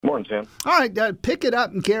Morning, Tim. All right, pick it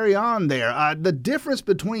up and carry on there. The difference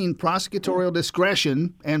between prosecutorial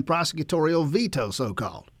discretion and prosecutorial veto,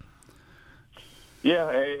 so-called. Yeah,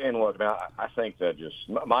 and look, man, I think that just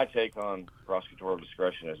my take on prosecutorial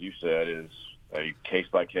discretion, as you said, is a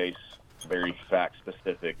case-by-case, very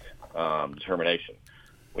fact-specific determination.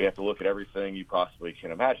 We have to look at everything you possibly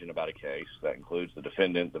can imagine about a case. That includes the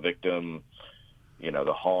defendant, the victim,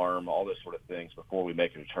 the harm, all those sort of things before we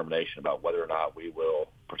make a determination about whether or not we will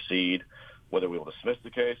proceed, whether we will dismiss the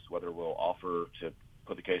case, whether we'll offer to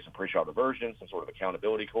put the case in pretrial diversion, some sort of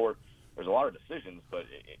accountability court. There's a lot of decisions, but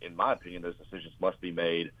in my opinion, those decisions must be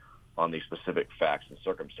made on the specific facts and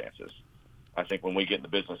circumstances. I think when we get in the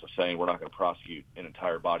business of saying we're not going to prosecute an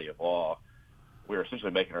entire body of law, we're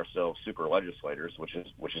essentially making ourselves super legislators, which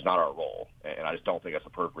is not our role. And I just don't think that's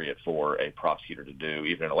appropriate for a prosecutor to do,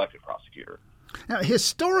 even an elected prosecutor. Now,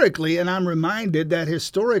 historically, and I'm reminded that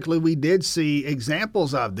historically we did see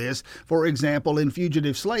examples of this. For example, in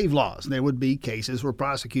fugitive slave laws, there would be cases where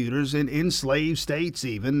prosecutors in enslaved states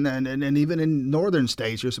even, and even in northern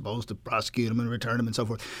states, you're supposed to prosecute them and return them and so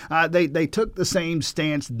forth. They took the same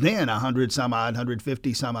stance then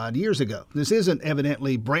 150 some odd years ago. This isn't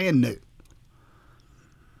evidently brand new.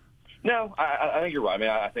 No, I think you're right. I mean,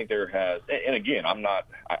 I think there has, and again,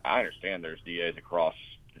 I understand there's DAs across.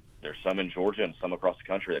 There's some in Georgia and some across the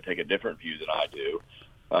country that take a different view than I do.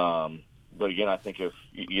 But again, I think if,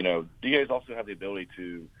 DAs also have the ability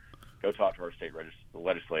to go talk to our state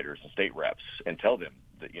legislators and state reps and tell them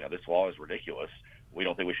that, this law is ridiculous. We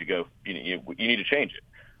don't think we should go, you need to change it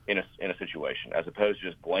in a situation, as opposed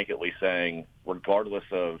to just blanketly saying, regardless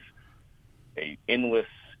of a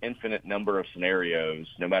infinite number of scenarios,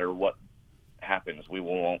 no matter what happens, we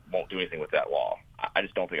won't do anything with that law. I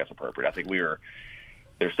just don't think that's appropriate. I think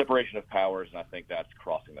there's separation of powers, and I think that's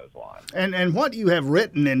crossing those lines. And what you have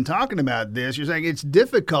written in talking about this, you're saying it's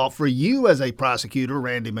difficult for you as a prosecutor,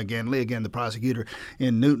 Randy McGinley, again, the prosecutor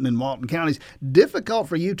in Newton and Walton counties, difficult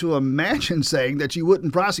for you to imagine saying that you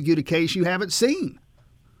wouldn't prosecute a case you haven't seen.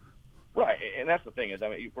 Right, and that's the thing is,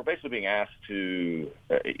 we're basically being asked to,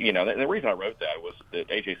 and the reason I wrote that was that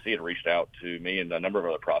AJC had reached out to me and a number of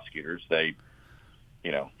other prosecutors. They,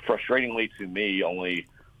 frustratingly to me, only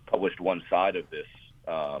published one side of this,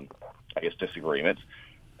 disagreement.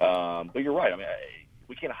 But you're right.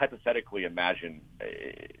 We can't hypothetically imagine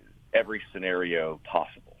every scenario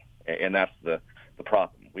possible, and that's the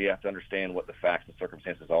problem. We have to understand what the facts and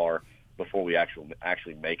circumstances are before we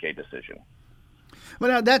actually make a decision.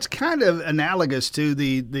 Well, now that's kind of analogous to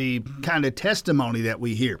the kind of testimony that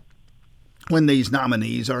we hear when these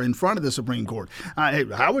nominees are in front of the Supreme Court.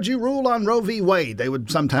 How would you rule on Roe v. Wade? They would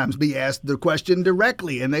sometimes be asked the question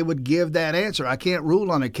directly, and they would give that answer. I can't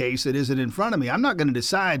rule on a case that isn't in front of me. I'm not going to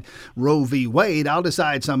decide Roe v. Wade. I'll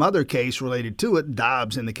decide some other case related to it,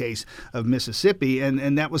 Dobbs in the case of Mississippi,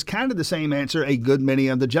 and that was kind of the same answer a good many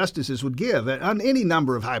of the justices would give on any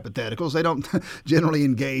number of hypotheticals. They don't generally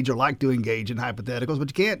engage or like to engage in hypotheticals, but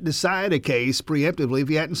you can't decide a case preemptively if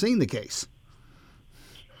you hadn't seen the case.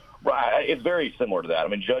 Right. It's very similar to that.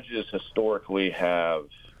 Judges historically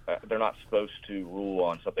they're not supposed to rule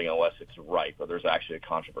on something unless it's ripe or there's actually a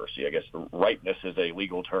controversy. I guess ripeness is a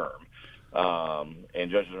legal term.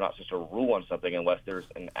 And judges are not supposed to rule on something unless there's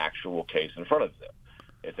an actual case in front of them.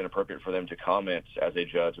 It's inappropriate for them to comment as a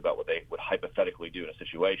judge about what they would hypothetically do in a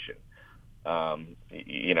situation.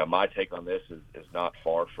 My take on this is not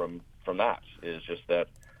far from that. It's just that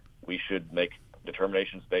we should make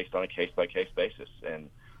determinations based on a case-by-case basis.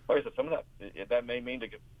 And like I said, some of that may mean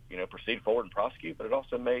to proceed forward and prosecute, but it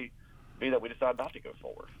also may be that we decide not to go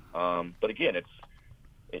forward. But again,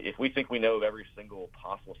 if we think we know of every single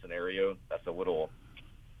possible scenario, that's a little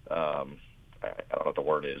I don't know what the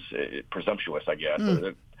word is, presumptuous, I guess.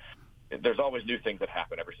 There's always new things that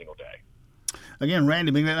happen every single day. Again,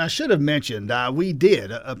 Randy McGinley, I should have mentioned, we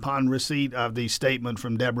did, upon receipt of the statement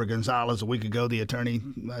from Deborah Gonzalez a week ago, the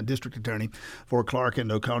district attorney for Clark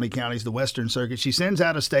and Oconee counties, the Western Circuit, she sends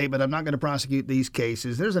out a statement, I'm not going to prosecute these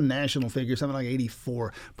cases. There's a national figure, something like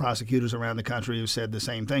 84 prosecutors around the country who said the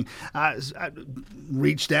same thing. I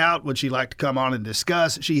reached out, would she like to come on and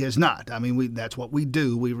discuss? She has not. That's what we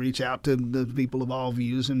do. We reach out to the people of all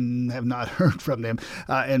views and have not heard from them.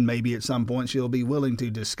 And maybe at some point she'll be willing to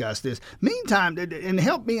discuss this. Meantime, and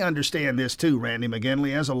help me understand this too, Randy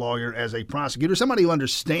McGinley, as a lawyer, as a prosecutor, somebody who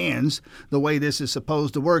understands the way this is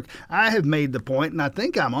supposed to work. I have made the point, and I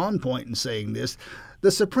think I'm on point in saying this, the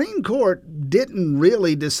Supreme Court didn't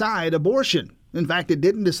really decide abortion. In fact, it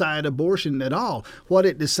didn't decide abortion at all. What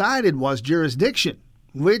it decided was jurisdiction.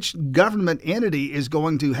 which government entity is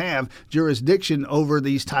going to have jurisdiction over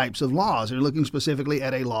these types of laws. They're looking specifically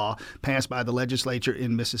at a law passed by the legislature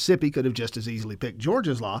in Mississippi. Could have just as easily picked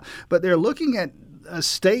Georgia's law, but they're looking at a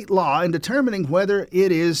state law and determining whether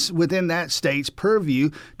it is within that state's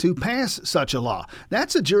purview to pass such a law.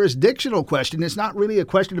 That's a jurisdictional question. It's not really a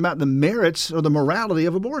question about the merits or the morality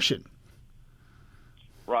of abortion.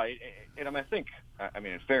 Right. And I think,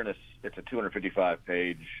 in fairness, it's a 255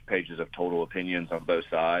 pages of total opinions on both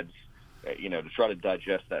sides. To try to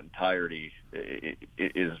digest that entirety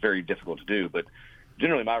is very difficult to do. But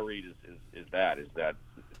generally, my read is that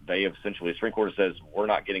they have essentially, the Supreme Court says, we're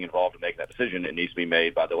not getting involved in making that decision. It needs to be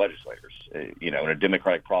made by the legislators. In a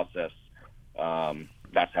democratic process,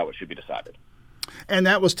 that's how it should be decided. And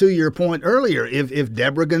that was to your point earlier. If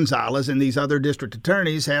Deborah Gonzalez and these other district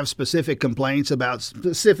attorneys have specific complaints about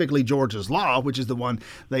specifically Georgia's law, which is the one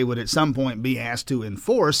they would at some point be asked to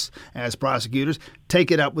enforce as prosecutors, take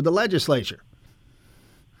it up with the legislature.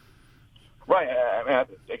 Right.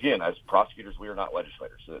 Again, as prosecutors, we are not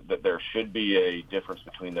legislators. There should be a difference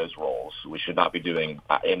between those roles. We should not be doing,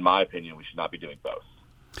 in my opinion, we should not be doing both.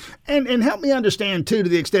 And help me understand, too, to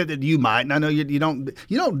the extent that you might, and I know you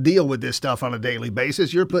don't deal with this stuff on a daily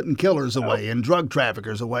basis. You're putting killers away and drug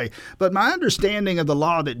traffickers away. But my understanding of the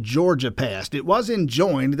law that Georgia passed, it was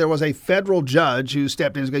enjoined. There was a federal judge who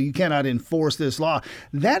stepped in and said, you cannot enforce this law.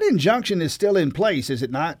 That injunction is still in place, is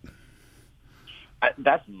it not?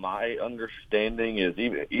 That's my understanding. Is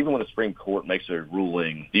even when the Supreme Court makes a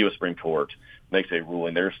ruling, the U.S. Supreme Court makes a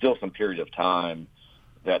ruling, there's still some period of time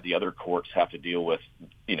that the other courts have to deal with,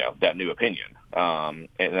 that new opinion. And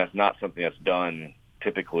that's not something that's done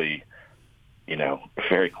typically,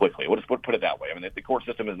 very quickly. We'll just put it that way. The court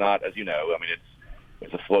system is not, as you know,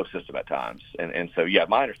 it's a slow system at times. And so, yeah,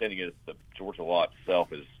 my understanding is the Georgia law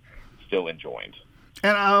itself is still enjoined.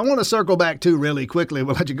 And I want to circle back, too, really quickly.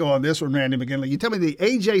 We'll let you go on this one, Randy McGinley. You tell me the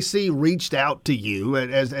AJC reached out to you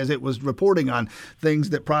as it was reporting on things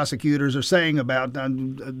that prosecutors are saying about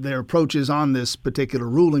their approaches on this particular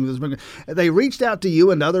ruling. They reached out to you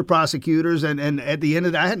and other prosecutors, and at the end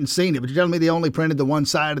of it, I hadn't seen it, but you're telling me they only printed the one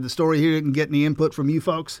side of the story here, didn't get any input from you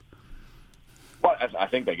folks? Well, I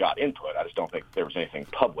think they got input. I just don't think there was anything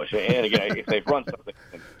published. And again, if they've run something,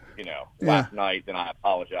 last night, then I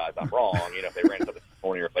apologize. I'm wrong. If they ran something this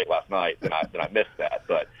morning or late last night, then I missed that.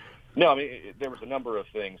 But no, there was a number of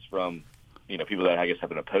things from, people that I guess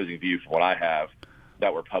have an opposing view from what I have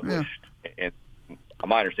that were published. Yeah. And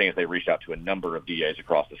my understanding is they reached out to a number of DAs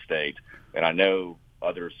across the state, and I know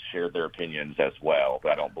others shared their opinions as well,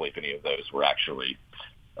 but I don't believe any of those were actually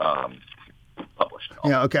published.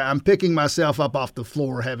 Yeah, okay. I'm picking myself up off the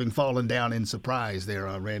floor, having fallen down in surprise there,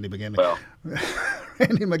 Randy McGinley. Well,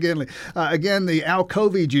 Randy McGinley. Again, the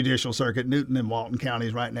Alcovey Judicial Circuit, Newton and Walton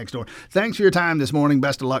counties right next door. Thanks for your time this morning.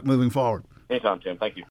 Best of luck moving forward. Anytime, Tim. Thank you.